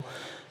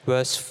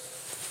verse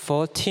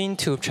 14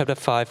 to chapter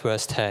 5,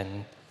 verse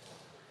 10.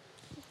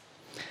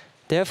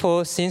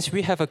 Therefore, since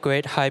we have a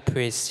great high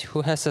priest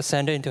who has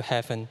ascended into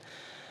heaven,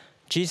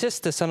 Jesus,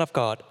 the Son of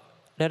God,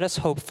 let us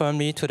hold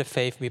firmly to the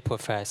faith we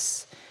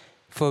profess.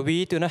 For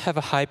we do not have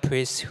a high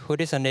priest who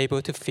is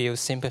unable to feel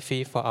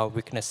sympathy for our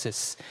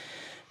weaknesses,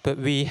 but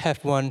we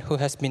have one who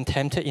has been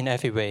tempted in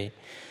every way,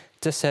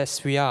 just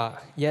as we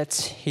are, yet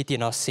he did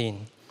not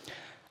sin.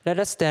 Let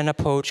us then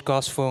approach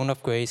God's throne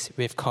of grace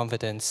with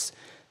confidence,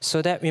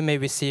 so that we may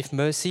receive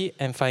mercy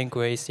and find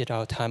grace in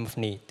our time of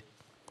need.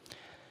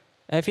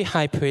 Every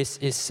high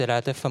priest is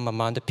selected from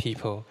among the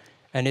people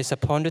and is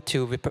appointed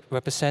to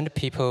represent the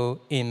people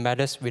in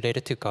matters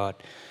related to God,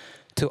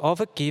 to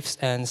offer gifts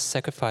and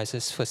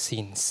sacrifices for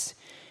sins.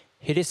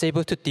 He is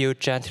able to deal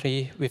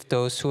gently with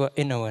those who are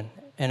ignorant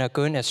and are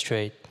going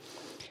astray,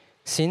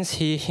 since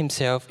he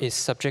himself is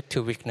subject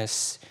to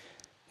weakness.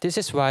 This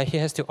is why he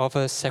has to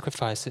offer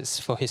sacrifices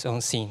for his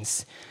own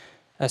sins,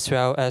 as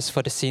well as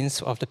for the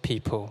sins of the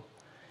people.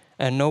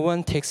 And no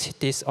one takes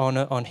this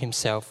honor on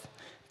himself,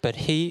 but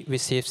he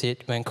receives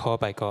it when called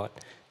by God,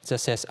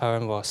 just as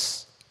Aaron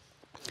was.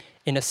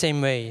 In the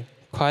same way,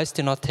 Christ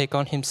did not take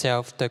on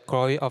himself the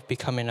glory of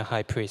becoming a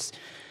high priest,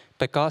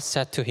 but God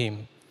said to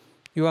him,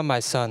 "You are my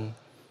son.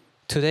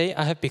 Today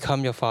I have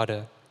become your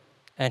father."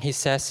 And he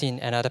says in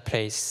another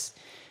place,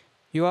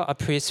 "You are a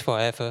priest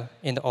forever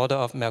in the order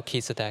of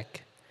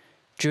Melchizedek."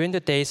 During the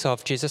days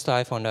of Jesus'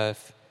 life on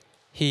earth,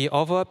 he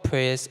offered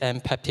prayers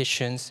and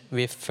petitions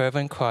with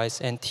fervent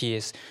cries and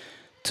tears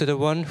to the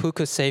one who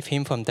could save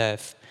him from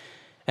death.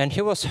 And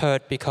he was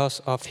heard because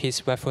of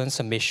his reverent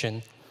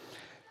submission.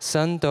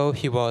 Son though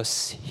he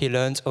was, he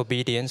learned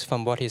obedience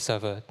from what he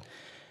suffered.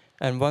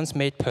 And once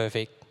made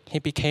perfect, he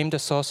became the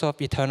source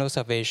of eternal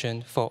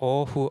salvation for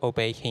all who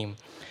obey him,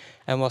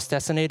 and was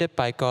designated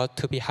by God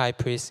to be high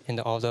priest in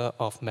the order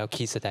of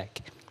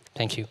Melchizedek.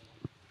 Thank you.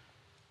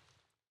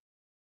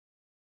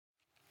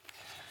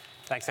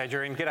 Thanks,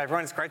 Adrian. G'day,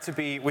 everyone. It's great to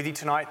be with you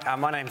tonight.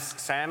 My name's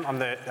Sam. I'm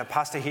the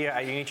pastor here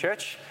at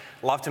UniChurch.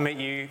 Love to meet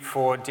you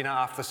for dinner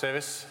after the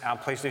service.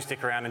 Please do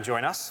stick around and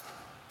join us.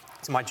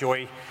 It's my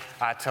joy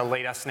to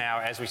lead us now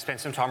as we spend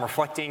some time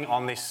reflecting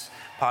on this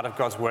part of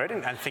God's Word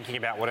and thinking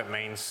about what it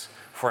means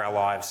for our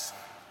lives.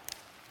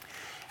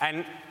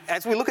 And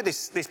as we look at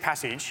this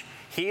passage,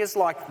 here's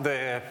like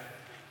the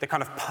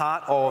kind of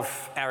part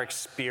of our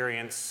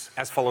experience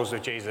as followers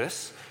of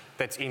Jesus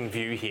that's in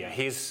view here.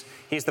 Here's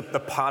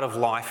the part of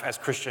life as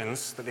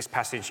Christians that this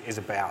passage is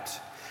about.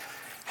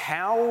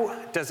 How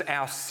does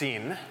our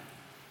sin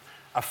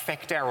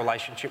affect our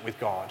relationship with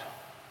God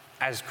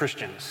as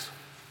Christians?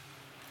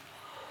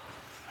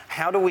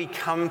 How do we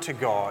come to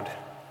God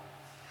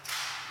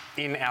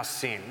in our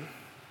sin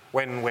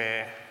when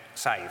we're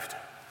saved?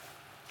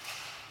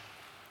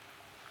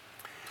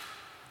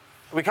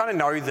 We kind of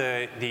know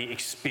the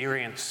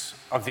experience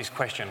of this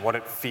question, what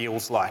it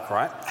feels like,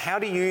 right? How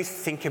do you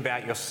think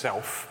about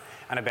yourself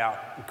and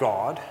about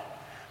God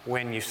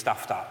when you've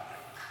stuffed up?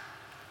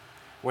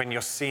 When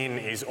your sin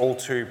is all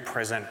too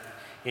present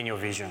in your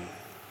vision?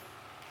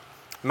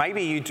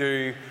 Maybe you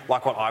do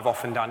like what I've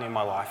often done in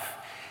my life,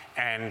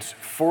 and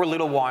for a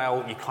little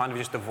while you kind of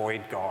just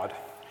avoid God.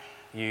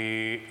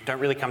 You don't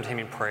really come to him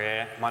in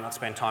prayer, might not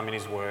spend time in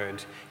his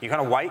word. You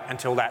kind of wait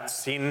until that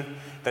sin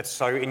that's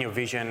so in your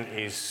vision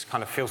is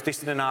kind of feels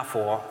distant enough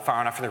or far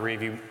enough in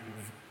the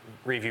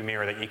rearview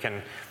mirror that you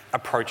can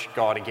approach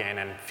God again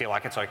and feel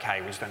like it's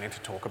okay. We just don't need to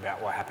talk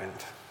about what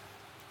happened.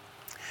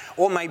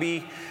 Or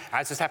maybe,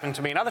 as has happened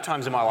to me in other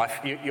times in my life,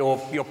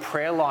 your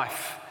prayer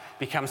life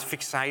becomes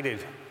fixated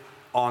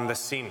on the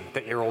sin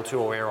that you're all too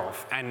aware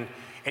of. And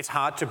it's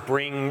hard to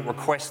bring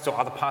requests or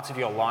other parts of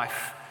your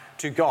life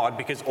to God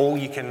because all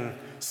you can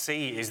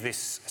see is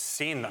this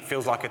sin that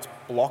feels like it's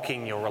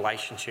blocking your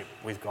relationship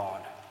with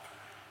God.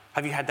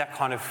 Have you had that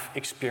kind of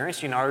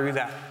experience? You know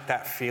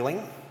that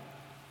feeling?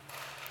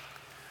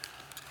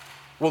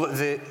 Well,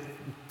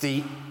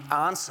 the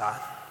answer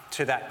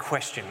to that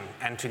question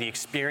and to the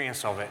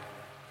experience of it,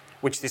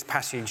 which this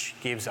passage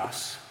gives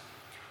us,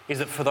 is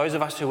that for those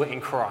of us who are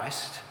in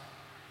Christ,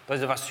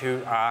 those of us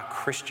who are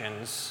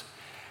Christians,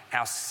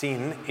 our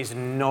sin is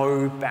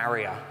no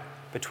barrier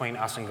between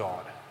us and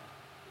God.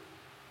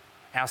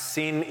 Our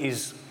sin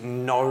is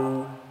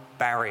no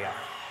barrier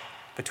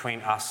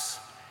between us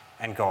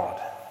and God.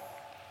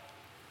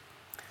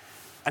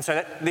 And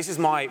so this is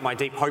my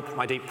deep hope,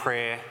 my deep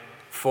prayer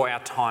for our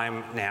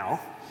time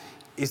now,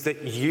 is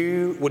that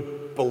you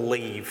would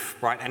believe,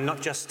 right? And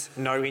not just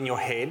know in your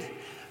head,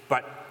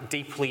 but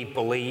deeply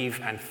believe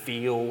and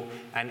feel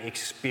and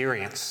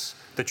experience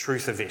the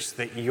truth of this,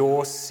 that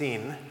your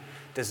sin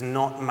does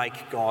not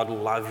make God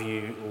love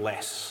you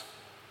less.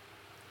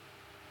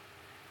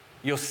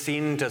 Your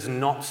sin does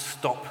not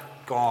stop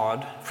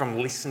God from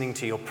listening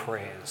to your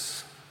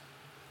prayers.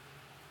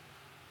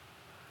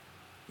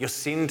 Your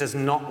sin does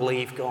not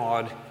leave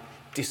God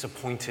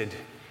disappointed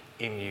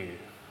in you.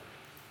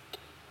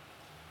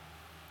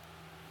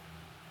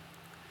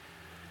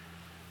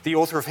 The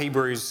author of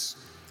Hebrews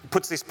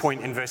puts this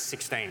point in verse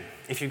 16.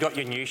 If you've got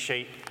your new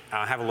sheet,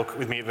 have a look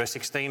with me at verse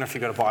 16, or if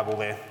you've got a Bible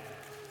there.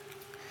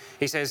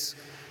 He says,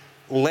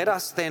 "Let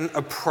us then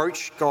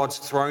approach God's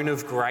throne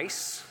of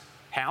grace."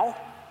 How?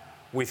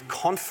 With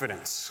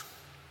confidence,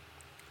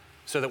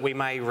 so that we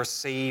may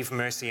receive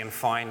mercy and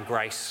find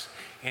grace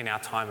in our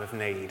time of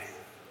need.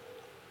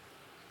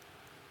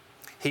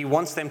 He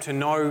wants them to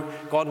know,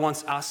 God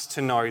wants us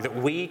to know that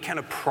we can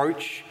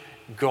approach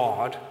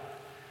God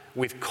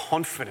with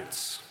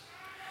confidence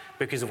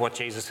because of what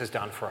Jesus has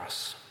done for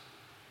us.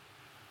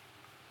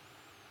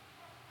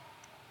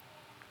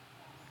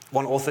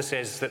 One author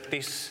says that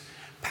this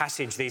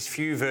passage, these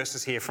few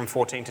verses here from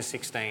 14 to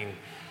 16,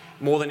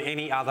 more than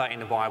any other in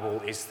the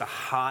Bible, is the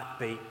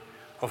heartbeat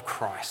of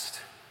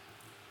Christ.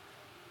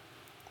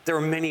 There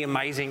are many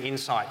amazing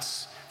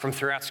insights from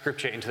throughout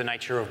Scripture into the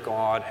nature of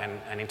God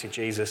and into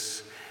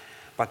Jesus,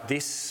 but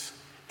this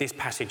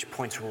passage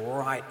points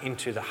right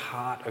into the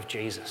heart of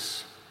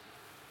Jesus.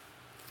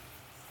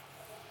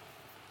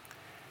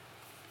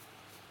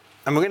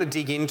 And we're going to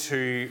dig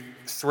into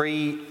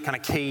three kind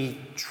of key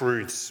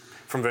truths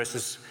from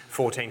verses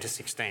 14 to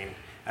 16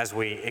 as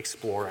we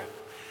explore it.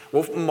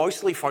 We'll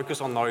mostly focus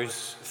on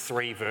those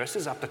three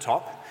verses up the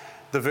top.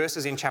 The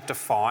verses in chapter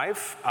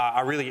 5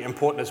 are really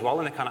important as well,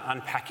 and they're kind of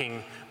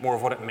unpacking more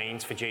of what it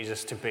means for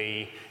Jesus to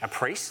be a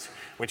priest,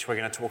 which we're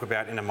going to talk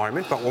about in a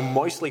moment, but we'll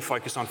mostly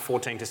focus on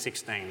 14 to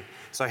 16.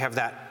 So have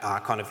that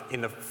kind of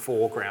in the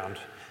foreground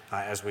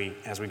as we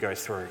go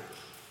through.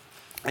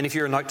 And if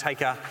you're a note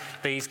taker,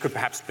 these could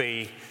perhaps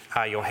be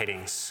your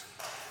headings.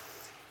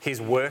 His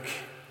work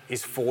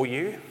is for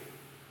you.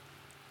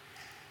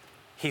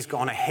 He's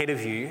gone ahead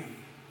of you.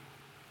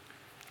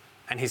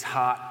 And his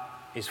heart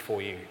is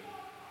for you.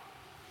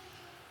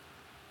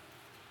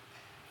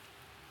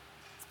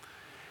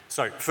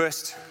 So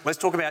first, let's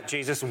talk about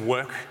Jesus'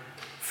 work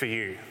for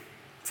you,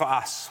 for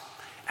us,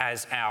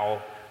 as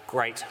our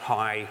great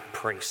high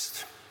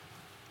priest.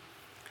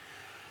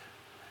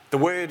 The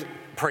word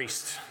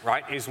priest,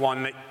 right, is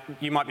one that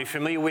you might be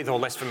familiar with or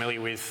less familiar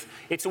with.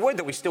 It's a word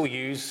that we still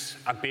use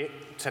a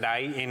bit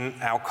today in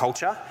our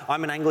culture.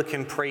 I'm an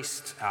Anglican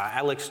priest.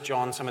 Alex,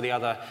 John, some of the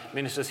other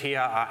ministers here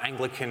are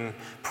Anglican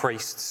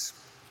priests.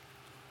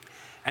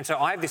 And so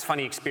I have this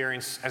funny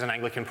experience as an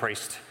Anglican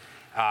priest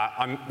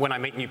when I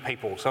meet new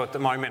people. So at the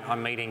moment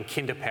I'm meeting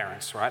kinder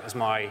parents, right, as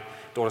my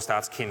daughter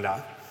starts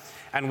kinder.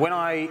 And when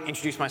I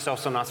introduce myself,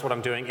 someone asks what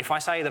I'm doing. If I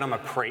say that I'm a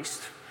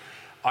priest,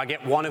 I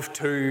get one of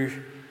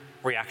two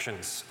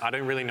reactions. I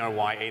don't really know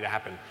why either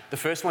happen. The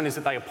first one is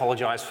that they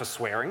apologise for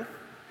swearing.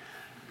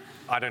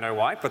 I don't know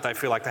why, but they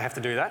feel like they have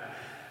to do that.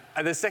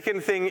 And the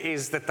second thing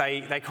is that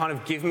they kind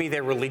of give me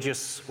their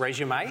religious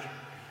resume.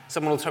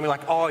 Someone will tell me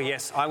like, oh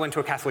yes, I went to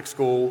a Catholic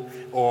school,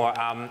 or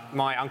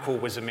my uncle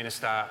was a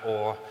minister,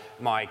 or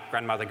my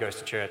grandmother goes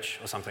to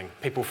church or something.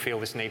 People feel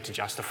this need to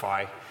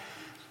justify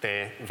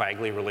their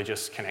vaguely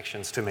religious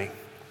connections to me.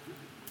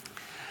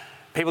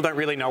 People don't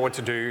really know what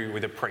to do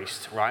with a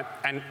priest, right?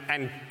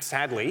 And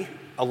sadly,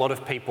 a lot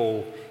of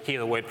people hear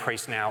the word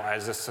priest now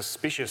as a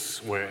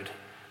suspicious word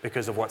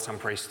because of what some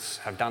priests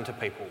have done to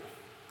people.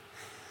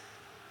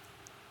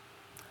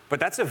 But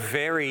that's a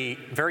very,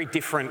 very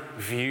different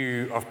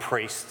view of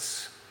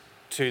priests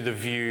to the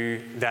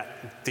view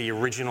that the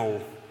original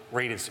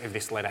readers of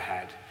this letter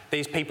had.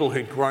 These people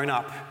who'd grown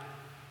up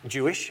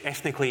Jewish,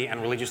 ethnically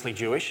and religiously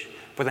Jewish,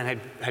 but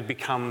then had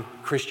become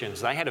Christians.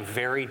 They had a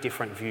very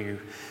different view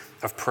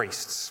of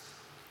priests.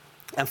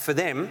 And for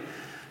them,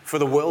 for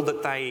the world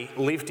that they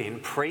lived in,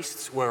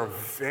 priests were a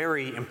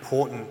very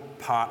important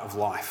part of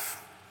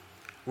life.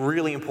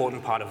 Really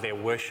important part of their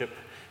worship,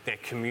 their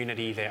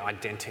community, their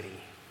identity.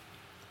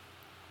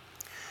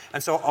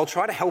 And so I'll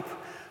try to help,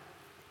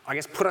 I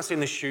guess, put us in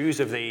the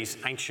shoes of these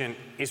ancient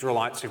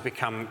Israelites who've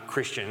become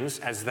Christians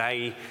as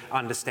they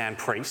understand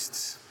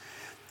priests,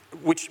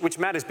 which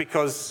matters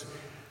because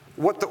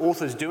what the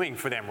author's doing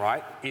for them,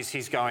 right, is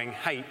he's going,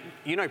 hey,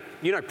 you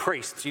know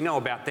priests, you know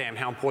about them,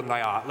 how important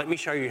they are. Let me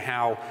show you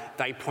how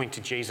they point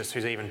to Jesus,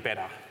 who's even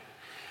better.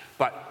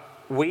 But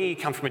we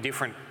come from a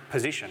different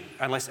position,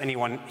 unless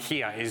anyone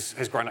here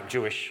has grown up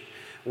Jewish.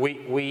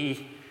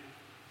 We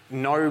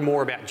know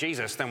more about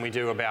Jesus than we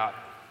do about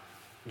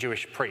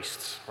Jewish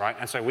priests, right?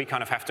 And so we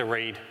kind of have to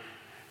read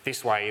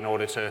this way in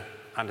order to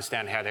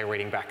understand how they're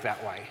reading back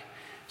that way.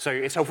 So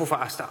it's helpful for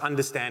us to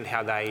understand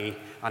how they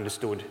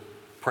understood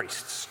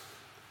priests.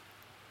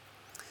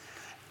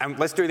 And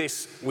let's do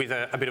this with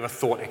a bit of a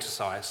thought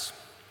exercise.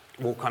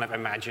 We'll kind of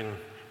imagine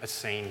a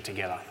scene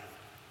together.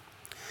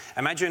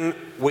 Imagine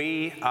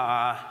we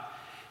are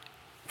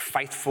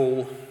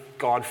faithful,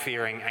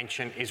 God-fearing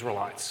ancient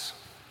Israelites,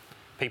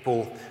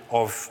 people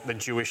of the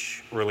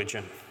Jewish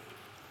religion.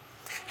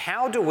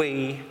 How do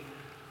we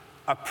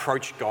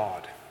approach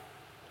God?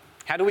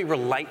 How do we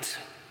relate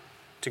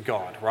to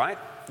God, right?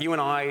 You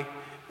and I,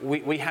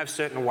 we have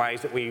certain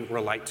ways that we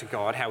relate to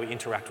God, how we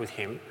interact with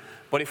him.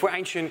 But if we're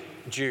ancient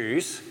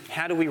Jews,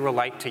 how do we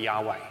relate to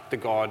Yahweh, the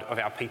God of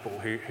our people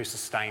who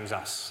sustains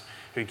us,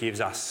 who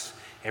gives us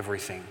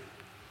everything?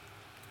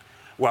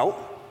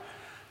 Well,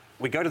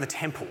 we go to the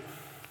temple.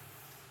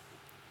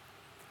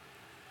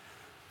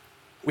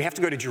 we have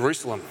to go to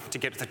Jerusalem to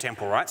get to the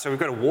temple, right? So we've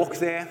got to walk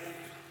there.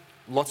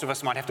 Lots of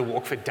us might have to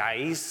walk for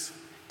days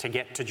to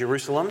get to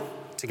Jerusalem,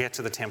 to get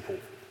to the temple.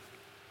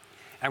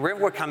 And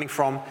wherever we're coming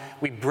from,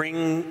 we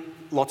bring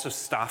lots of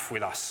stuff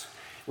with us.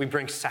 We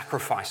bring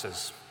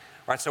sacrifices,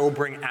 right? So we'll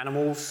bring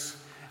animals,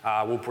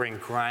 we'll bring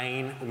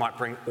grain, we might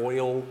bring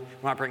oil,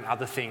 we might bring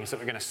other things that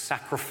we're going to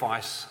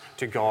sacrifice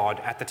to God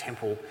at the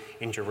temple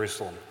in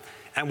Jerusalem.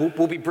 And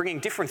we'll be bringing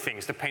different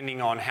things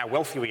depending on how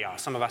wealthy we are.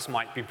 Some of us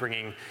might be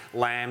bringing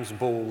lambs,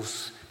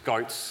 bulls,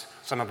 goats.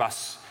 Some of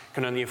us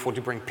can only afford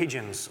to bring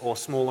pigeons or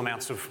small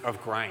amounts of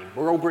grain.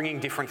 We're all bringing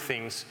different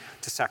things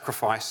to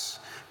sacrifice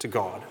to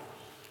God.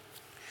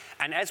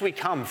 And as we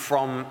come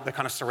from the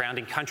kind of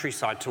surrounding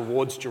countryside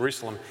towards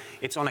Jerusalem,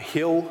 it's on a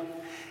hill,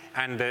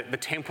 and the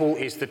temple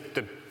is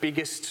the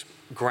biggest,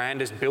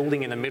 grandest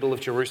building in the middle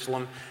of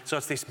Jerusalem. So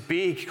it's this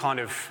big kind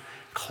of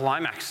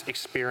climax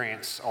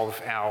experience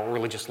of our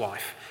religious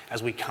life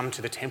as we come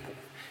to the temple,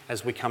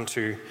 as we come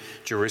to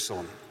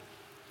Jerusalem.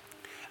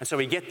 And so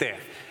we get there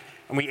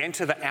and we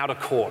enter the outer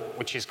court,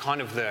 which is kind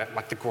of the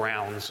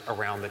grounds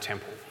around the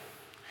temple.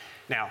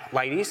 Now,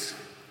 ladies,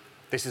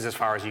 this is as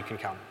far as you can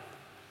come.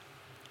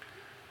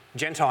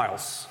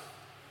 Gentiles,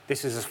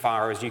 this is as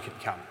far as you can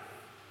come.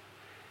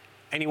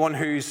 Anyone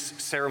who's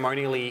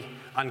ceremonially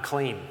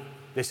unclean,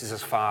 this is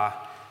as far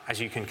as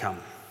you can come.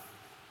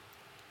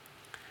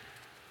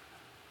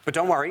 But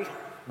don't worry,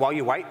 while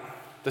you wait,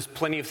 there's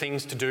plenty of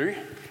things to do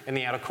in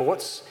the outer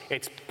courts.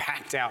 It's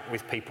packed out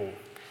with people.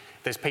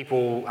 There's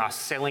people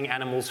selling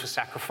animals for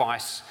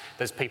sacrifice.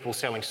 There's people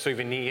selling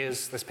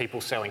souvenirs. There's people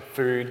selling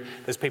food.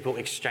 There's people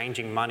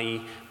exchanging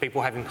money.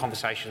 People having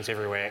conversations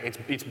everywhere.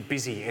 It's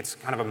busy. It's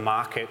kind of a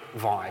market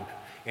vibe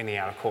in the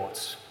outer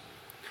courts.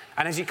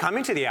 And as you come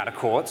into the outer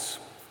courts,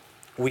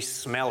 we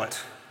smell it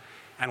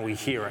and we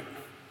hear it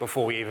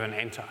before we even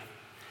enter.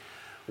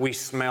 We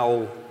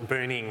smell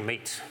burning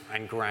meat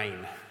and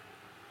grain.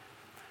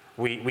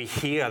 We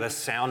hear the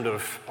sound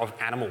of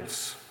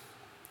animals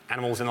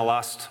in the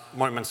last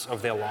moments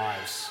of their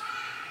lives.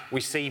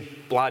 We see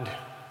blood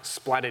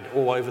splattered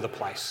all over the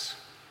place.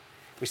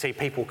 We see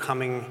people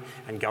coming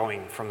and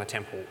going from the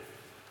temple.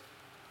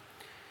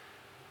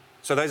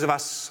 So those of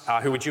us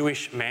who are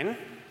Jewish men,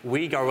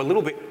 we go a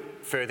little bit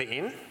further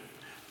in,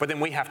 but then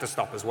we have to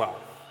stop as well.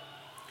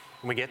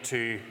 And we get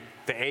to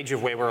the edge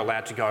of where we're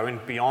allowed to go,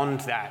 and beyond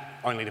that,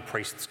 only the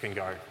priests can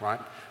go, right?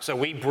 So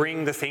we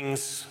bring the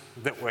things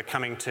that we're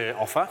coming to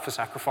offer for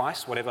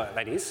sacrifice, whatever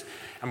that is,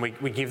 and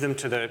we give them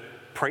to the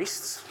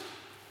priests.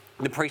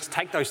 The priests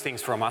take those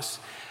things from us,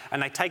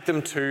 and they take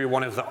them to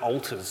one of the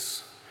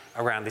altars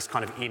around this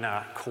kind of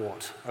inner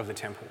court of the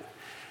temple.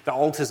 The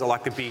altars are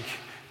like the big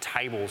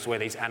tables where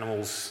these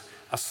animals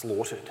are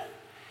slaughtered.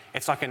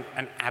 It's like an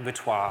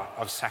abattoir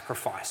of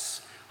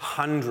sacrifice.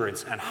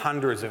 Hundreds and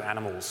hundreds of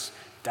animals,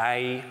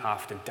 day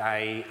after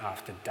day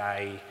after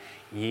day,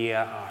 year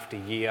after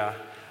year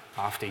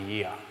after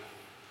year.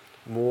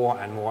 More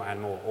and more and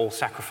more, all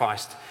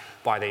sacrificed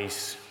by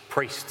these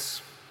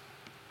priests.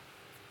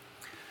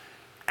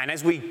 And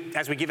as we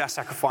give our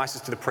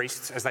sacrifices to the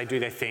priests, as they do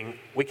their thing,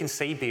 we can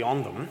see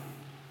beyond them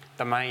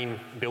the main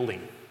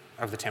building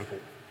of the temple.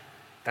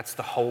 That's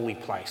the holy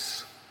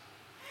place.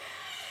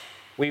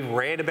 We've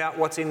read about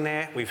what's in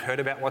there, we've heard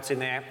about what's in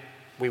there,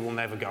 we will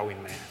never go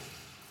in there.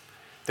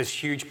 There's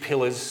huge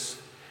pillars,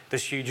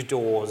 there's huge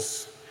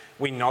doors.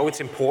 We know it's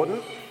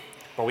important,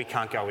 but we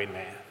can't go in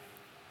there.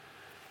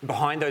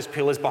 Behind those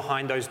pillars,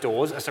 behind those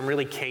doors are some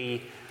really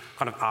key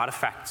kind of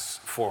artifacts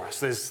for us.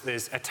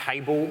 There's a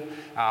table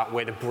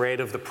where the bread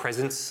of the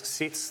presence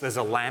sits. There's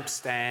a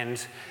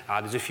lampstand.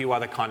 There's a few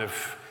other kind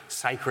of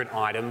sacred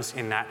items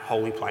in that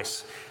holy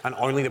place. And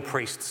only the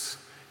priests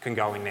can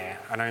go in there,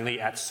 and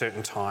only at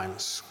certain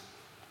times.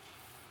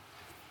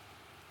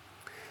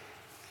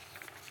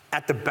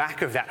 At the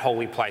back of that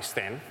holy place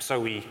then, so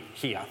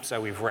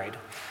we've read,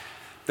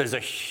 there's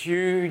a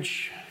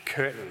huge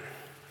curtain,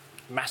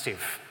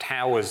 massive,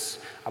 towers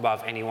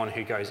above anyone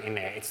who goes in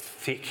there. It's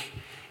thick,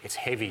 it's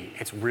heavy,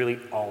 it's really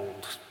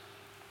old.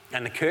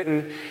 And the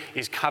curtain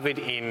is covered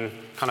in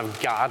kind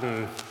of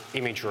garden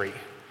imagery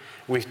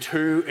with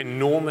two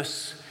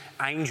enormous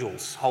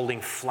angels holding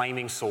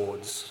flaming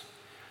swords.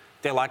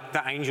 They're like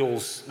the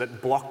angels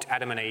that blocked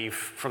Adam and Eve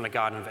from the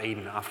Garden of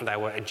Eden after they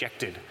were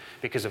ejected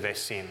because of their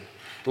sin.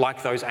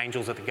 Like those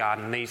angels at the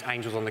garden, these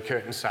angels on the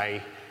curtain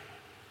say,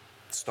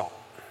 stop.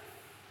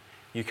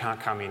 You can't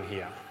come in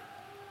here.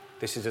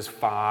 This is as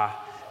far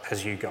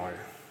as you go.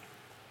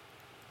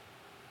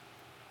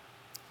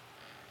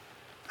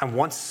 And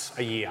once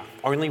a year,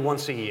 only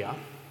once a year,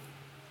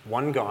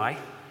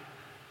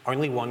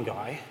 only one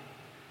guy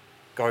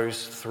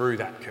goes through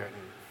that curtain.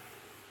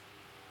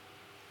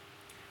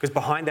 Because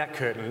behind that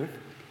curtain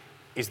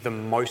is the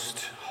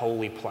most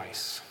holy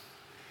place.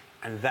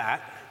 And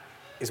that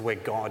is where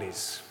God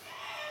is.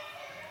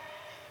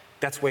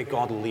 That's where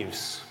God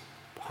lives,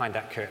 behind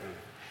that curtain.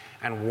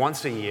 And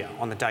once a year,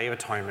 on the Day of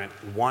Atonement,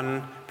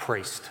 one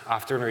priest,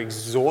 after an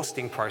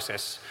exhausting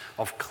process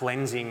of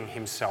cleansing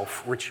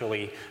himself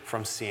ritually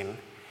from sin,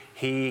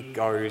 he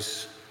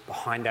goes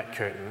behind that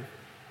curtain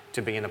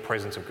to be in the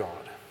presence of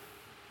God.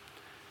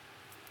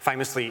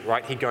 Famously,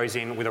 right, he goes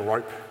in with a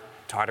rope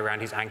tied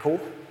around his ankle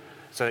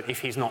so that if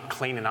he's not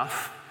clean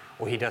enough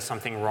or he does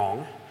something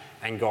wrong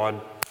and God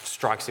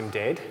strikes him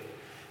dead,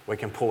 we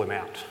can pull him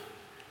out.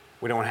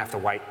 We don't want to have to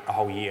wait a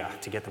whole year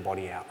to get the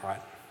body out,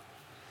 right?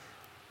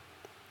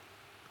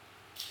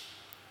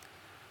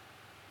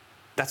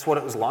 That's what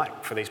it was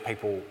like for these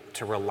people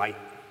to relate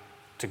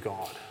to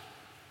God.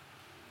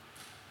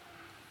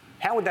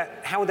 How would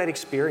that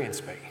experience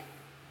be?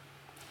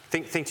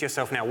 Think to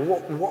yourself now,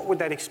 what would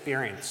that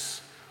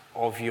experience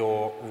of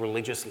your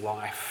religious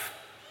life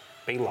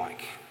be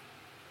like?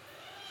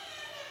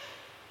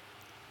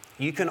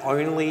 You can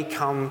only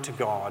come to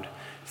God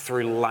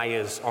through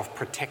layers of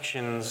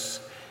protections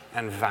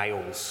and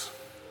veils.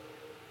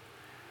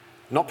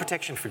 Not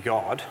protection for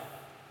God,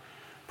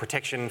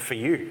 protection for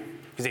you.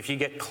 Because if you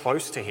get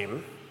close to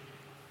him,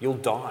 you'll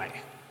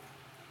die.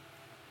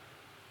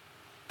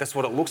 That's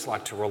what it looks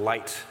like to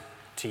relate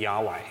to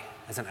Yahweh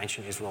as an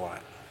ancient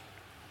Israelite.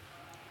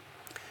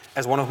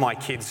 As one of my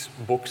kids'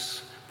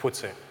 books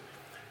puts it,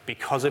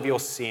 because of your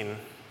sin,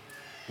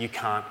 you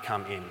can't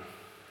come in.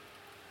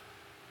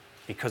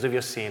 Because of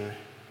your sin,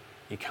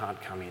 you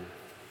can't come in.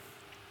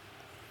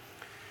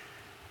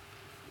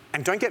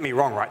 And don't get me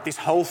wrong, right? This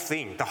whole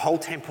thing, the whole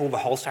temple, the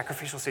whole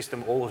sacrificial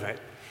system, all of it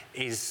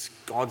is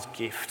God's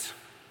gift.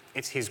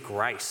 It's his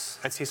grace.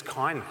 It's his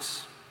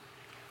kindness.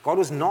 God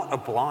was not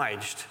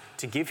obliged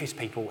to give his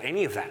people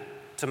any of that,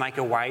 to make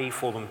a way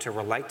for them to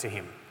relate to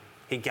him.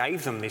 He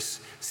gave them this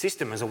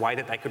system as a way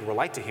that they could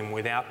relate to him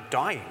without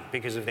dying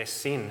because of their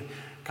sin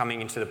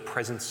coming into the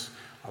presence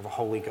of a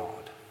holy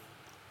God.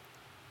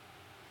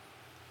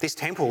 This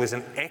temple is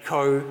an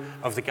echo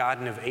of the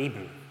Garden of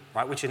Eden,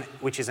 right?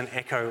 Which is an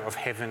echo of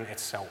heaven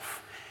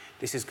itself.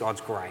 This is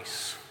God's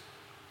grace,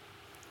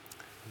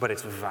 but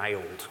it's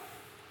veiled.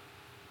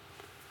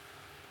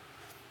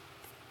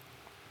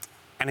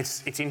 And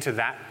it's into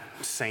that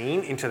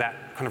scene, into that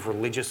kind of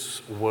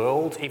religious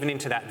world, even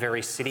into that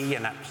very city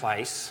and that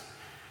place,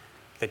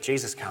 that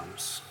Jesus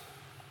comes.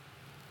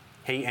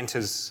 He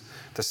enters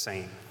the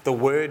scene. The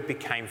Word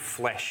became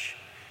flesh.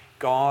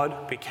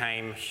 God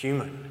became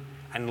human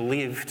and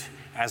lived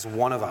as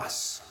one of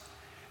us.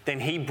 Then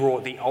he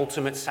brought the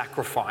ultimate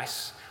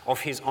sacrifice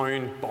of his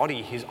own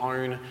body, his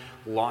own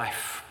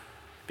life,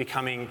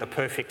 becoming the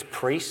perfect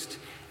priest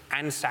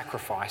and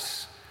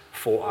sacrifice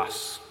for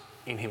us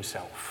in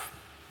himself.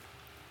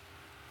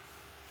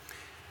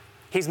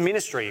 His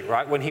ministry,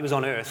 right, when he was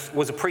on earth,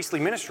 was a priestly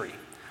ministry.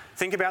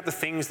 Think about the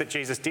things that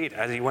Jesus did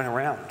as he went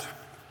around.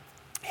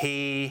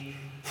 He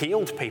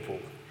healed people.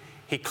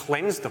 He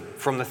cleansed them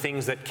from the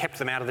things that kept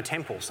them out of the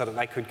temple so that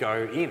they could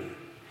go in.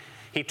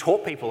 He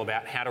taught people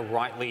about how to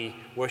rightly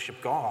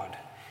worship God.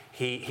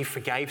 He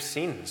forgave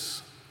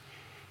sins.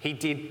 He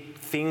did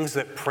things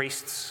that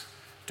priests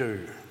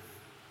do.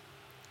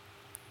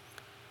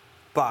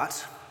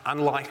 But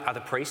unlike other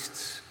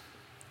priests,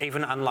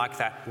 even unlike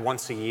that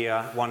once a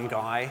year, one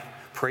guy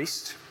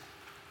priest,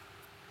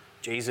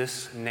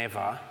 Jesus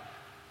never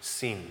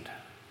sinned.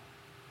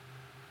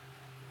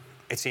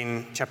 It's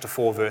in chapter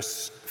 4,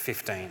 verse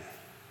 15.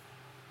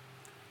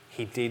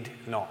 He did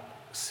not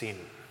sin.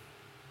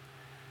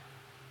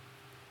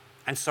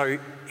 And so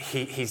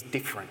he's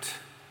different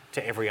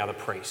to every other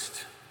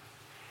priest.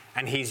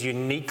 And he's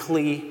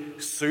uniquely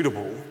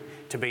suitable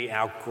to be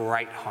our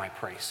great high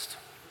priest.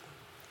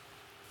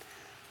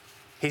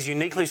 He's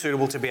uniquely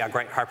suitable to be our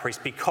great high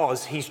priest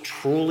because he's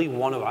truly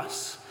one of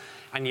us,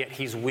 and yet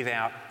he's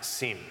without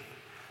sin.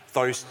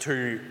 Those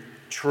two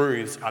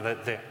truths are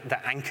the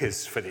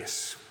anchors for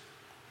this.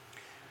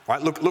 All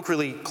right, look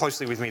really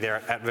closely with me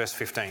there at verse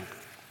 15.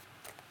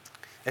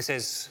 It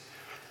says,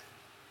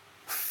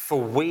 "For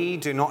we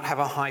do not have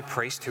a high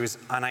priest who is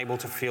unable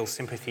to feel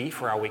sympathy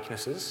for our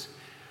weaknesses."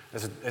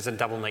 There's a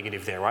double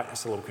negative there, right?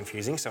 It's a little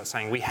confusing. So it's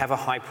saying we have a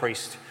high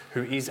priest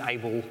who is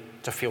able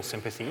to feel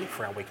sympathy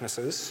for our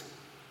weaknesses.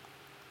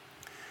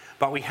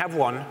 But we have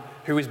one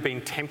who has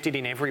been tempted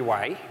in every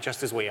way,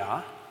 just as we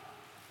are,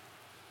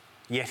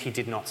 yet he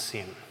did not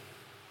sin.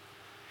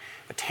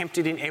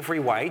 Tempted in every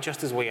way,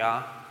 just as we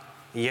are,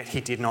 yet he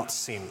did not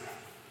sin.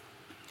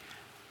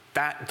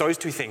 Those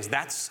two things,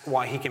 that's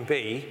why he can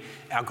be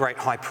our great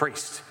high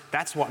priest.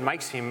 That's what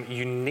makes him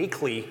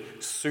uniquely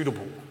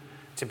suitable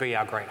to be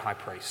our great high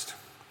priest.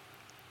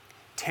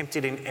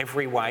 Tempted in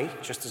every way,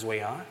 just as we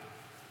are,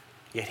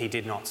 yet he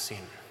did not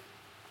sin.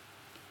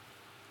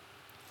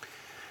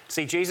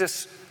 See,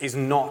 Jesus is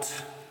not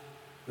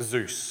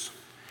Zeus,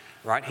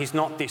 right? He's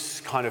not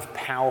this kind of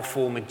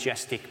powerful,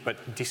 majestic,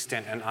 but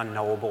distant and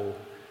unknowable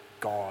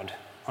God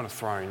on a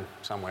throne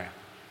somewhere.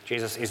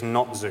 Jesus is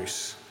not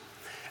Zeus.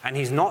 And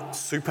he's not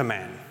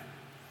Superman,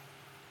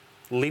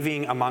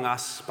 living among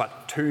us,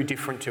 but too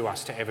different to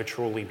us to ever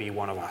truly be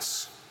one of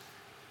us.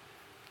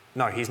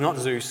 No, he's not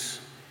Zeus.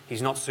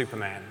 He's not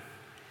Superman.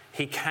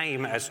 He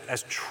came as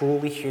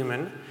truly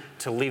human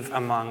to live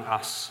among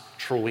us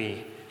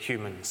truly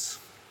humans.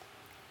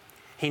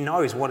 He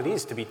knows what it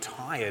is to be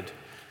tired,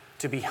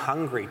 to be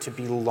hungry, to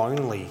be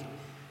lonely.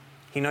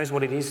 He knows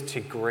what it is to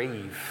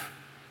grieve.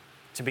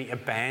 to be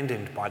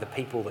abandoned by the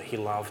people that he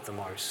loved the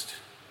most.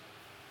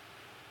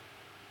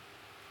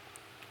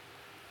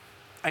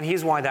 And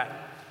here's why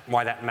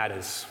that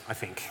matters, I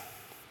think.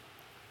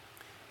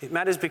 It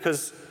matters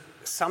because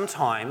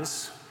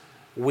sometimes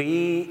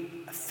we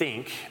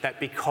think that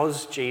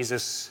because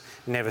Jesus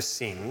never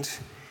sinned,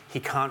 he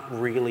can't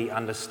really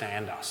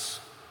understand us.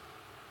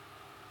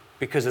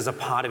 Because there's a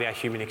part of our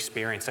human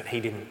experience that he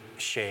didn't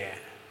share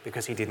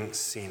because he didn't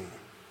sin.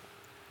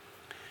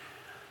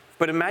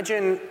 But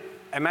imagine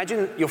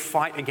your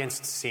fight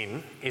against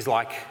sin is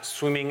like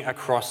swimming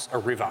across a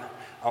river,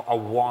 a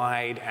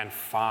wide and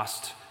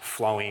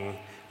fast-flowing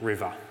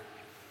river.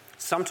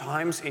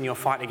 Sometimes in your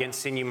fight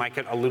against sin, you make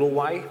it a little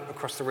way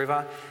across the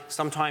river.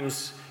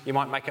 Sometimes you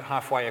might make it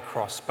halfway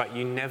across, but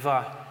you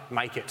never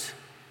make it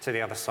to the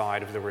other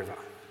side of the river.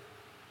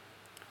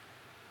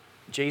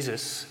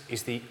 Jesus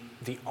is the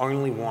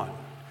only one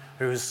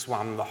who has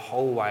swum the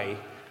whole way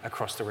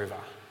across the river.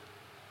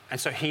 And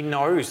so he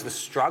knows the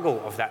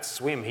struggle of that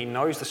swim. He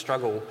knows the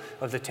struggle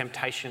of the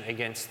temptation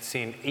against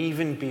sin,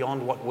 even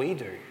beyond what we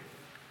do.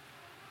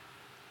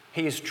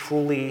 He is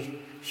truly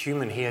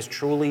human. He has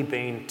truly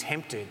been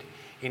tempted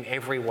in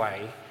every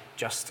way,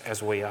 just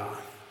as we are.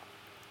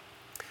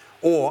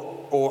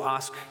 Or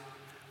ask,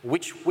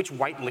 which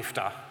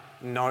weightlifter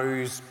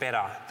knows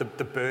better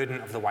the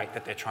burden of the weight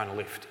that they're trying to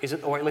lift? Is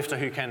it the weightlifter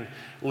who can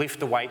lift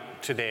the weight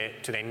to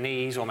their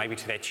knees or maybe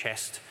to their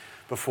chest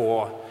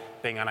before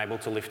being unable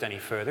to lift any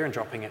further and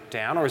dropping it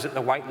down? Or is it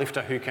the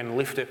weightlifter who can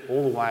lift it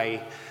all the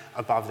way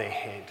above their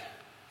head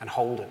and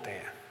hold it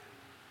there?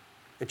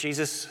 But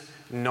Jesus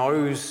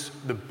knows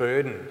the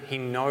burden. He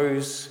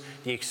knows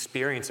the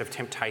experience of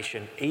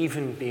temptation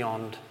even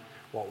beyond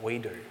what we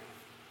do.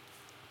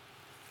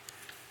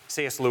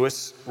 C.S.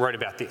 Lewis wrote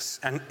about this,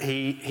 and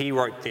he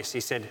wrote this.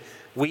 He said,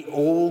 "We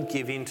all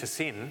give in to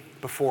sin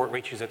before it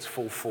reaches its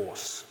full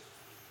force.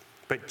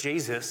 But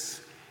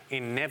Jesus,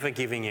 in never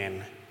giving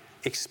in,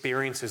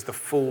 experiences the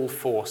full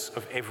force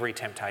of every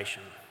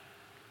temptation."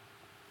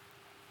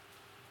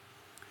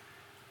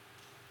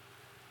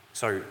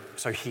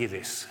 So hear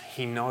this.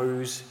 He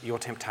knows your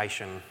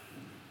temptation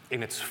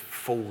in its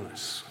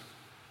fullness.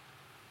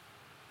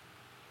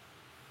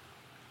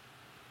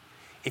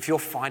 If you're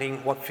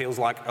fighting what feels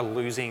like a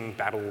losing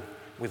battle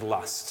with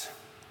lust,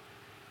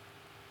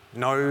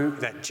 know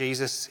that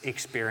Jesus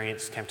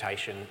experienced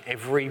temptation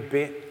every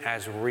bit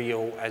as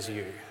real as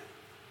you,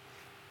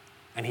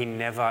 and he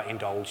never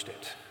indulged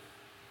it.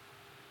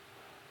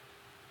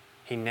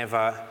 He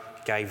never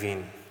gave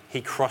in.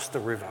 He crossed the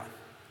river,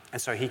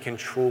 and so he can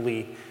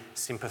truly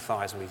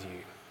sympathise with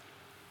you.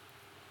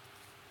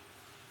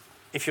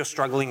 If you're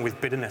struggling with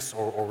bitterness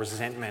or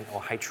resentment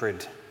or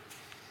hatred,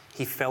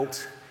 he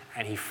felt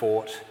and he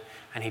fought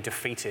and he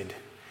defeated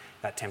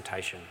that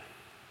temptation.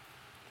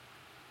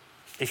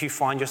 If you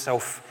find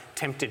yourself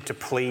tempted to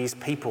please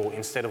people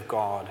instead of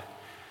God,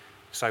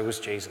 so was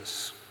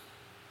Jesus.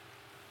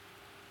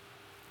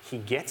 He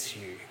gets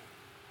you.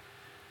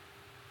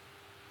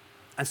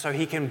 And so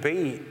he can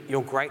be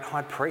your great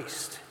high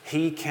priest.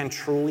 He can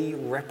truly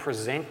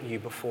represent you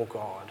before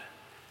God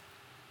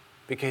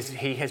because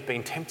he has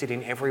been tempted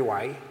in every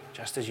way,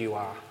 just as you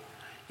are,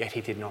 yet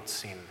he did not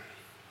sin.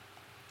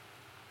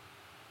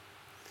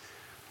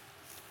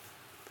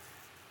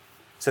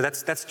 So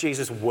that's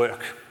Jesus'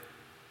 work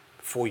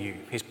for you,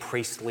 his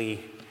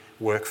priestly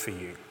work for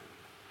you.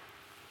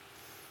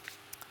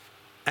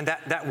 And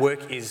that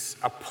work is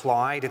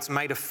applied, it's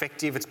made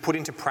effective, it's put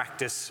into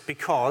practice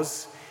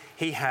because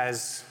he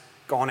has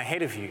gone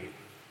ahead of you.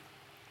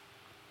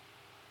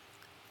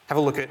 Have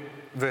a look at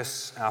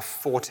verse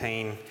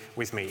 14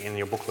 with me in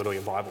your booklet or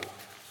your Bible.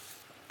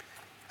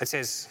 It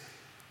says,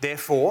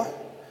 "Therefore,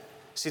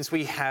 since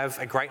we have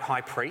a great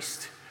high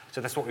priest," so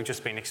that's what we've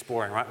just been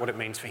exploring, right? What it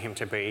means for him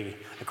to be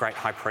a great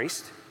high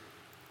priest,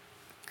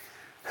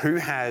 "who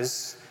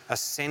has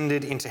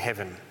ascended into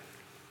heaven."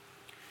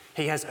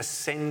 He has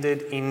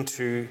ascended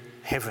into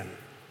heaven.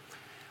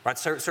 Right,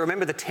 so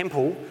remember the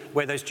temple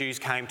where those Jews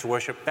came to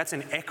worship, that's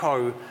an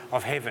echo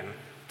of heaven,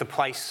 the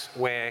place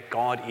where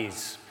God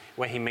is,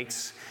 where he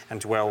meets and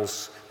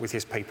dwells with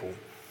his people.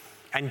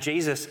 And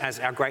Jesus, as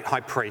our great high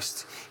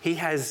priest, he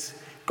has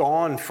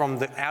gone from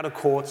the outer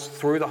courts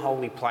through the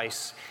holy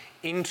place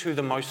into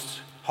the most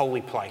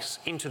holy place,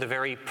 into the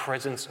very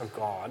presence of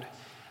God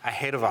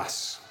ahead of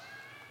us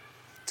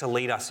to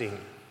lead us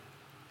in.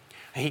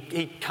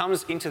 He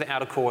comes into the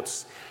outer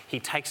courts, he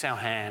takes our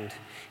hand,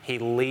 he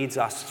leads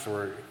us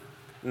through.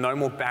 No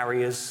more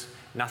barriers,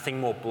 nothing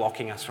more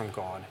blocking us from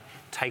God.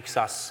 Takes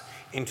us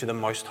into the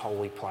most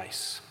holy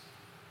place,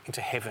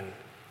 into heaven,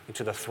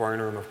 into the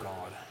throne room of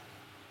God.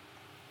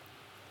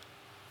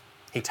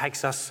 He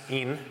takes us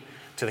in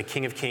to the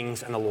King of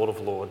Kings and the Lord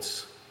of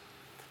Lords.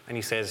 And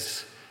he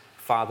says,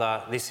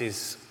 "Father, this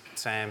is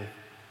Sam,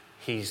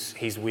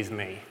 he's with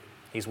me,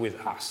 he's with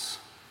us.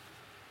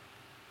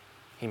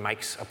 He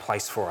makes a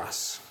place for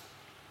us."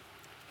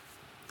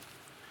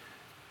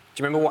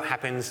 Do you remember what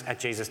happens at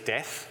Jesus'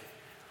 death?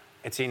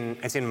 It's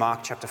in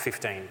Mark chapter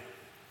 15.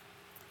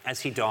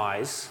 As he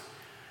dies,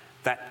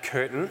 that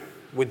curtain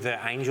with the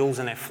angels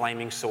and their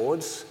flaming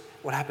swords,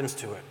 what happens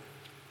to it?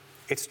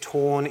 It's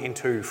torn in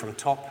two from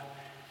top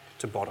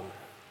to bottom.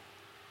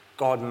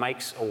 God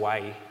makes a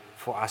way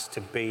for us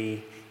to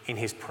be in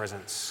his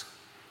presence.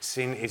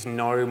 Sin is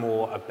no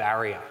more a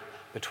barrier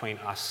between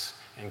us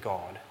and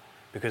God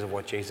because of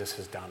what Jesus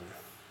has done.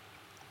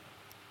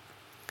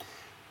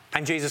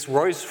 And Jesus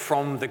rose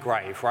from the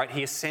grave, right?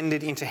 He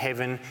ascended into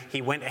heaven.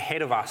 He went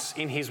ahead of us,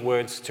 in his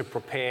words, to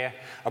prepare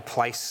a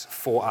place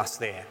for us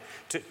there,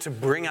 to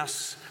bring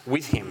us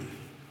with him.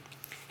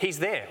 He's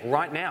there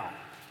right now,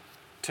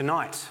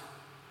 tonight.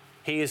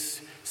 He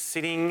is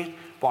sitting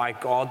by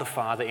God the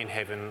Father in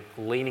heaven,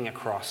 leaning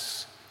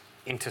across,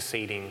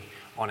 interceding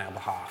on our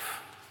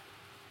behalf.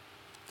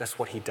 That's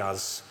what he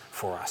does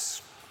for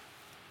us.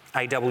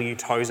 A.W.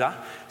 Tozer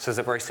says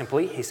it very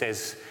simply. He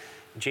says,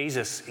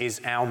 Jesus is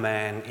our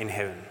man in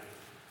heaven.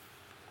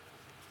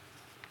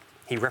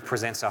 He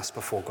represents us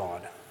before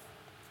God.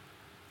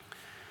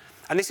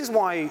 And this is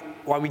why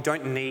we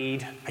don't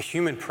need a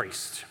human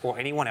priest or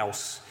anyone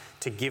else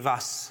to give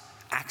us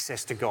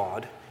access to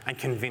God and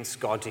convince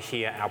God to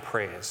hear our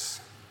prayers.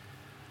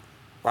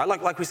 Right?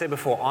 Like we said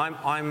before,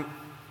 I'm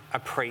a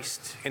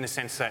priest in the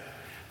sense that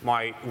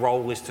my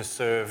role is to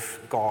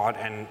serve God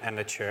and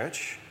the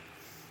church.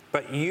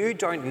 But you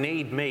don't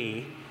need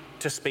me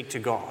to speak to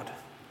God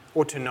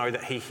or to know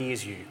that he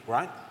hears you,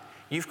 right?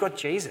 You've got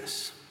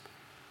Jesus.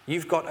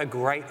 You've got a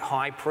great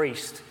high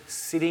priest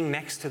sitting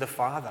next to the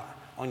Father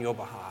on your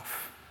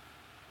behalf.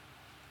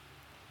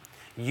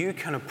 You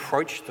can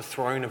approach the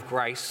throne of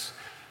grace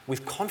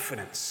with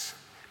confidence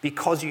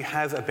because you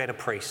have a better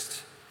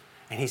priest,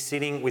 and he's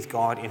sitting with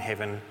God in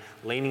heaven,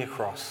 leaning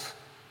across,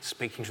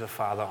 speaking to the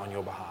Father on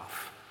your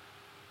behalf.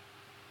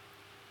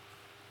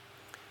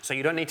 So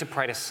you don't need to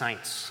pray to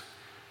saints.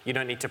 You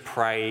don't need to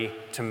pray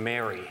to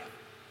Mary.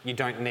 You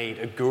don't need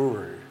a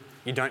guru.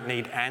 You don't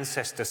need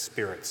ancestor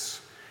spirits.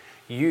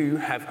 You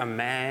have a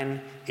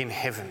man in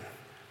heaven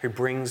who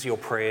brings your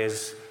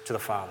prayers to the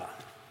Father.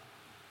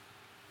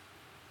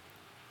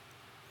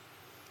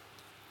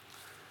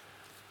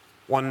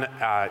 One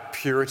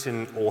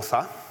Puritan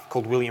author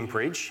called William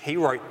Bridge, he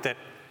wrote that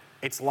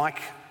it's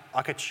like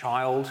a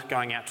child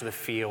going out to the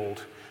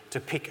field to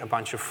pick a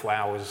bunch of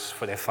flowers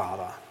for their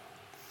father,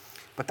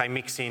 but they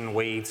mix in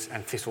weeds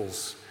and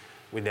thistles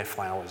with their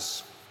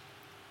flowers.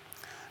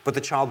 But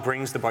the child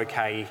brings the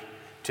bouquet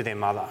to their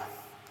mother,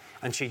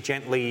 and she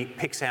gently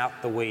picks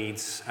out the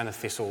weeds and the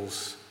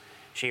thistles.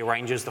 She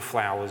arranges the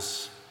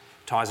flowers,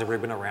 ties a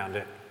ribbon around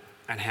it,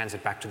 and hands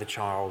it back to the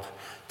child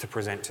to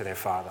present to their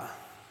father.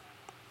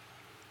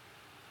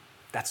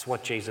 That's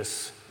what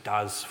Jesus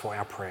does for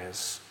our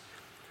prayers.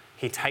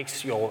 He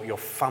takes your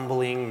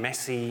fumbling,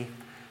 messy,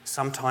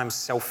 sometimes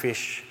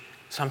selfish,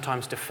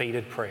 sometimes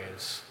defeated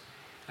prayers,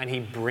 and he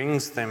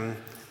brings them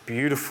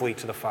beautifully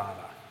to the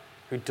Father,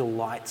 who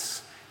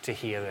delights to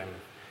hear them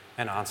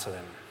and answer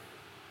them.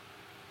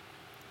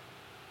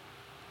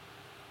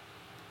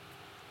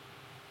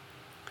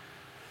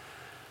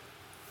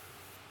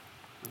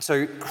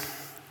 So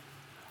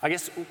I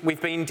guess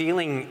we've been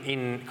dealing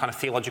in kind of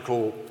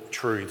theological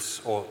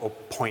truths or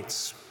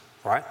points,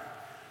 right?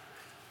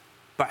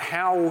 But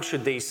how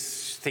should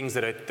these things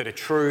that are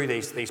true,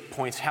 these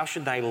points, how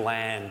should they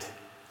land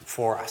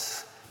for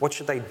us? What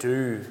should they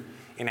do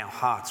in our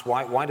hearts?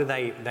 Why do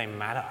they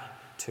matter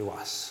to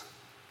us?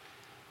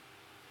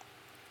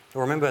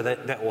 Remember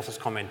that author's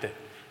comment that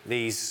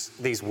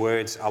these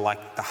words are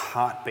like the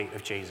heartbeat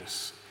of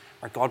Jesus.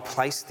 Right? God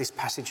placed this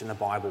passage in the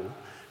Bible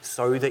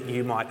so that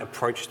you might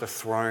approach the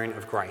throne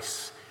of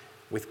grace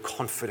with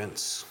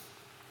confidence.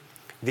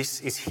 This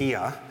is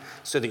here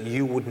so that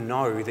you would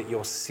know that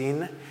your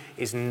sin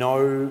is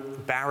no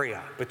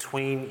barrier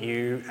between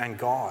you and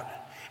God,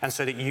 and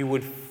so that you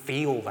would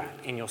feel that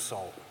in your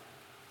soul.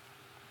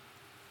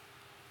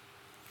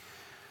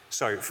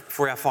 So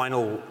for our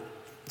final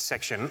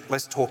section,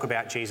 let's talk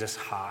about Jesus'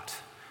 heart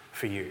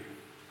for you.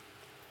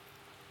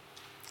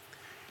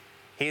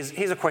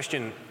 Here's a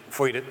question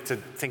for you to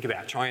think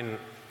about. Try and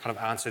kind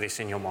of answer this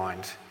in your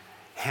mind.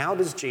 How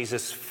does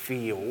Jesus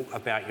feel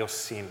about your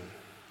sin?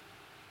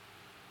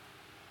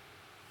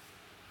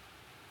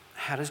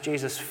 How does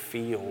Jesus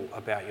feel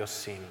about your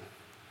sin?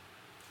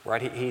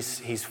 Right?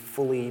 He's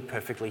fully,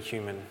 perfectly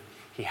human.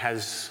 He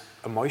has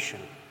emotion.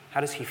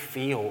 How does he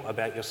feel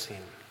about your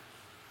sin?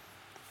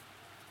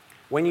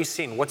 When you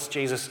sin, what's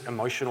Jesus'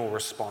 emotional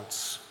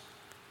response?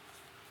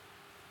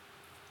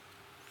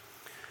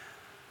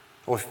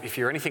 Or if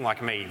you're anything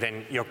like me,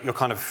 then your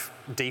kind of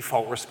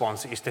default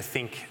response is to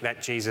think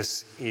that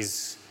Jesus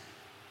is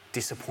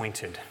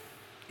disappointed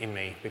in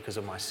me because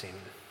of my sin.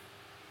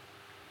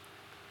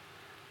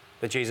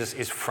 That Jesus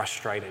is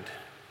frustrated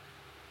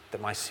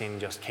that my sin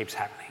just keeps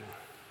happening.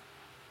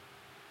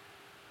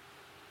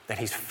 That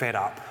he's fed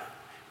up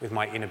with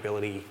my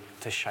inability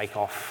to shake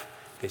off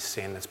this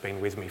sin that's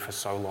been with me for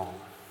so long.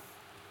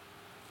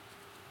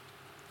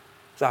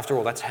 So after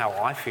all, that's how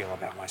I feel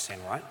about my sin,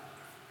 right?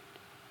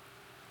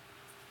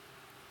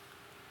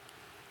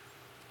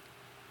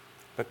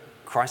 But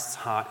Christ's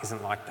heart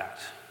isn't like that.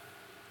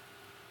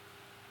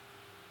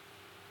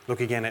 Look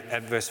again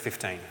at verse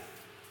 15.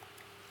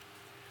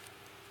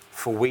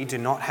 For we do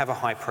not have a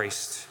high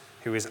priest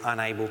who is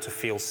unable to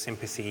feel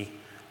sympathy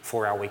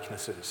for our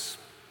weaknesses.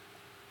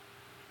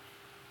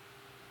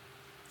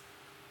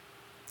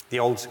 The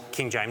old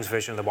King James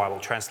Version of the Bible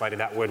translated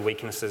that word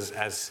weaknesses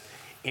as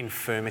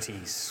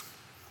infirmities.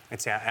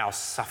 It's our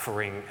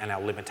suffering and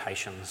our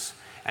limitations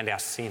and our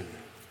sin.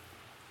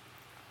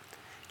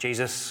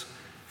 Jesus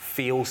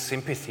feels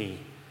sympathy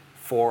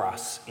for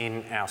us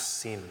in our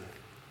sin.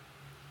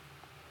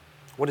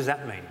 What does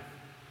that mean?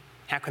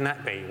 How can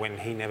that be when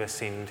he never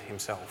sinned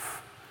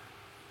himself?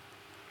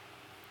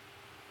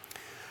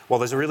 Well,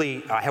 there's a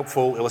really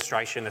helpful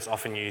illustration that's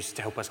often used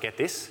to help us get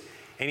this.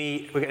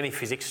 We got any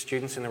physics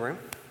students in the room?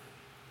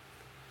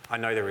 I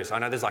know there is. I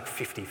know there's like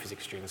 50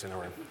 physics students in the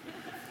room.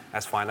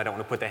 That's fine. They don't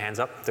want to put their hands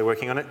up. They're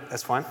working on it.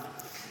 That's fine.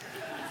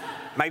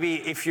 Maybe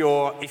if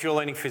you're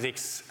learning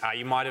physics,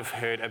 you might have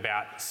heard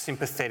about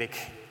sympathetic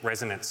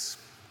resonance.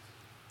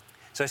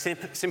 So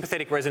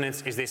sympathetic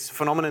resonance is this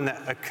phenomenon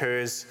that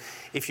occurs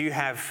if you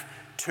have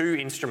two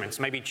instruments,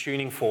 maybe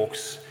tuning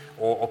forks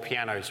or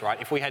pianos, right?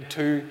 If we had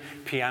two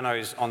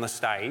pianos on the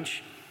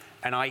stage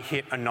and I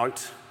hit a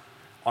note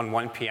on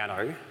one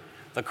piano,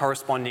 the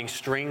corresponding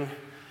string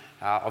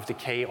of the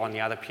key on the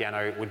other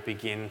piano would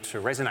begin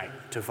to resonate,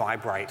 to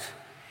vibrate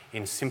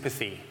in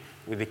sympathy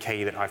with the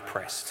key that I've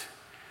pressed.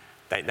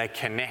 They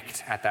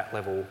connect at that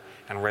level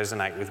and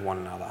resonate with one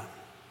another.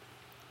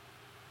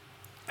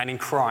 And in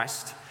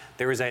Christ,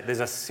 there's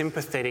a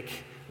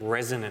sympathetic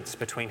resonance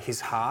between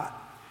his heart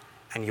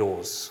and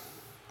yours.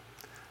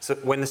 So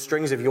when the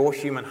strings of your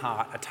human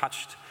heart are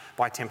touched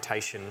by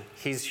temptation,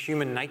 his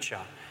human nature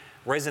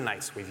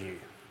resonates with you.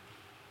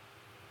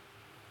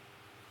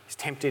 He's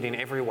tempted in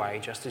every way,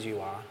 just as you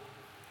are,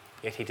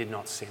 yet he did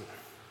not sin.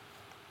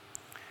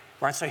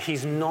 Right, so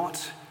he's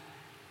not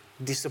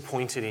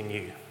disappointed in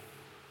you.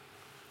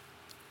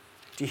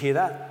 Do you hear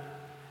that?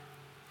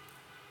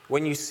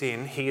 When you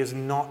sin, he is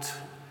not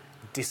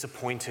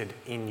disappointed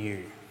in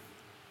you.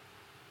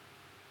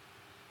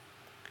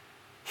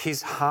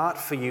 His heart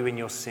for you in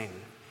your sin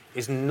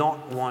is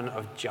not one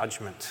of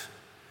judgment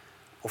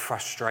or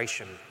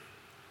frustration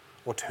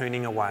or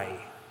turning away.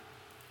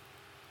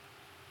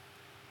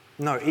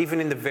 No, even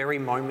in the very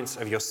moments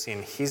of your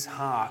sin, his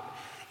heart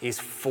is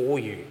for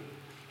you.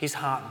 His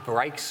heart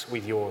breaks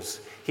with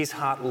yours. His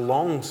heart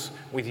longs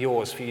with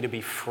yours for you to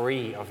be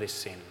free of this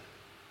sin.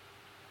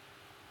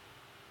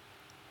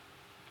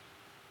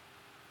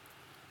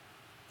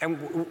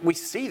 And we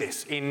see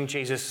this in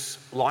Jesus'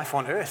 life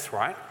on earth,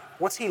 right?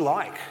 What's he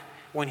like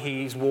when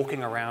he's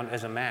walking around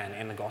as a man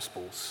in the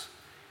Gospels?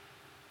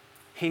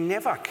 He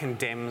never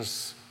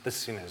condemns the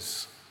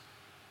sinners.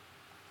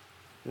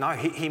 No,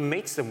 he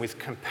meets them with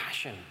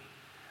compassion,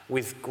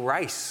 with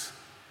grace,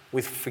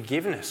 with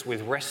forgiveness,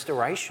 with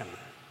restoration.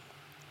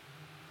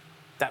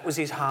 That was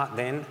his heart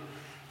then,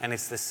 and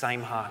it's the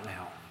same heart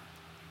now.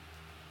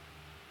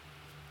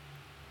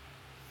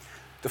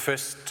 The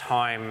first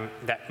time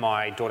that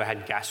my daughter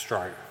had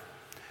gastro,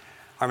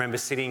 I remember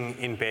sitting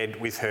in bed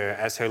with her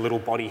as her little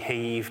body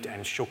heaved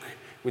and shook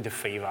with the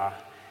fever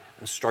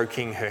and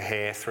stroking her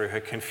hair through her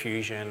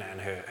confusion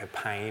and her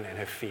pain and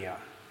her fear.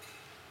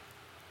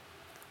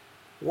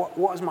 What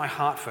was my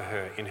heart for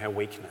her in her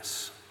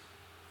weakness?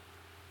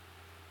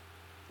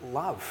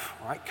 Love,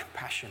 right?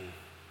 Compassion,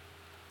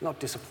 not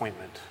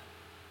disappointment.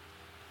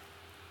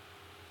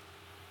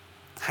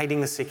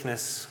 Hating the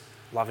sickness,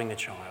 loving the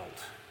child.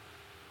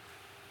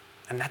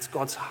 And that's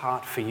God's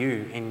heart for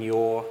you in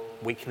your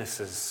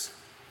weaknesses,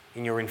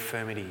 in your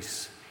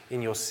infirmities,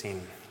 in your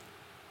sin.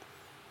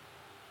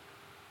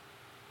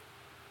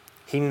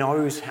 He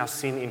knows how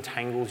sin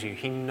entangles you.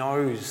 He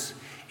knows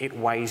it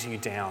weighs you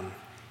down.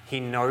 He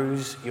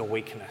knows your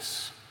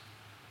weakness.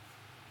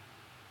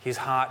 His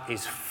heart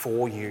is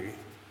for you.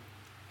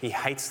 He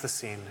hates the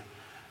sin,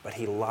 but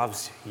he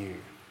loves you.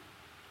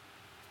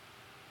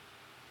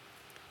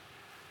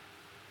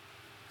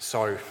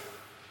 So,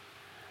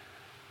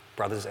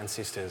 brothers and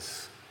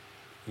sisters,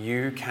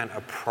 you can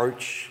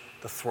approach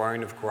the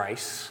throne of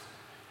grace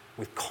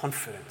with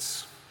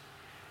confidence.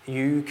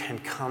 You can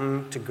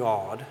come to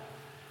God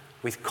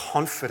with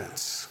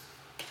confidence.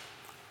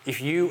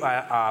 If you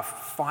are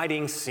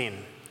fighting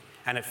sin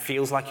and it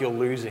feels like you're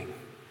losing,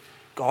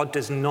 God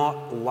does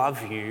not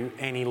love you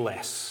any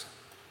less.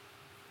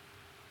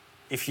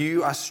 If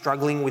you are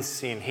struggling with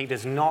sin, he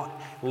does not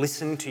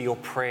listen to your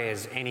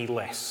prayers any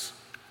less.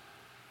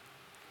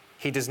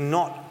 He does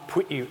not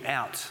put you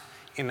out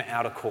in the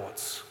outer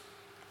courts.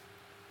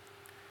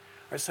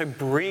 Right, so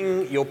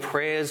bring your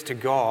prayers to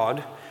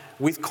God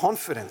with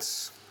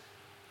confidence.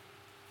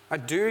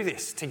 Do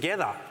this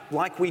together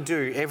like we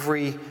do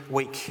every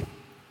week.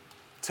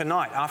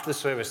 Tonight, after the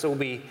service, there will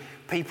be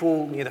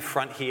people near the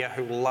front here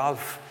who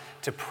love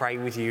to pray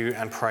with you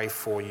and pray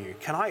for you.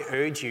 Can I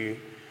urge you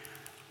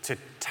to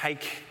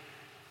take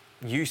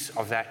use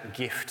of that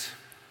gift,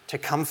 to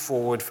come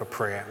forward for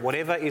prayer?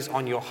 Whatever is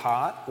on your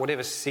heart,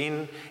 whatever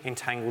sin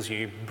entangles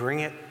you, bring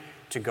it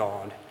to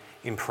God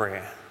in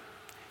prayer.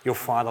 Your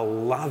Father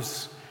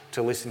loves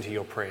to listen to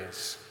your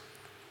prayers.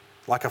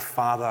 like a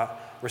father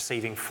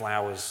receiving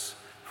flowers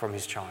from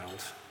his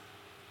child.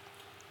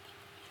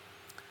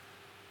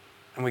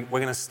 And we're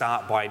going to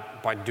start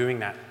by doing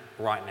that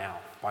right now,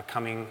 by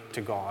coming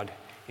to God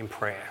in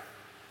prayer,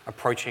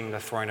 approaching the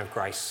throne of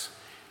grace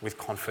with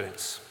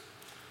confidence.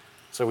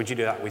 So would you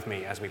do that with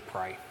me as we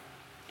pray?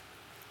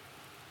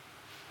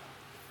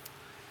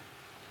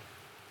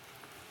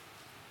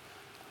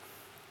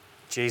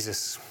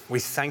 Jesus, we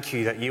thank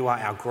you that you are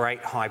our great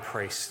high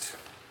priest.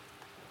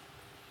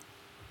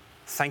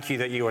 Thank you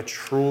that you are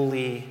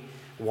truly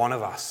one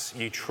of us.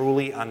 You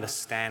truly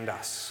understand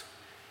us,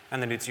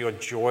 and that it's your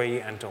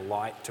joy and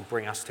delight to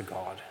bring us to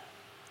God.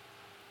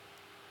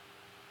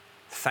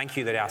 Thank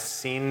you that our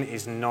sin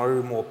is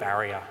no more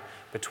barrier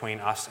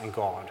between us and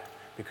God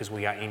because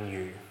we are in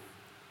you.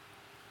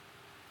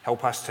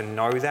 Help us to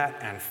know that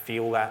and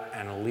feel that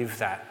and live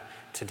that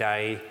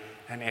today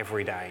and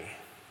every day.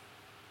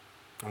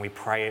 And we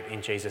pray it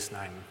in Jesus'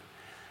 name.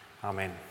 Amen.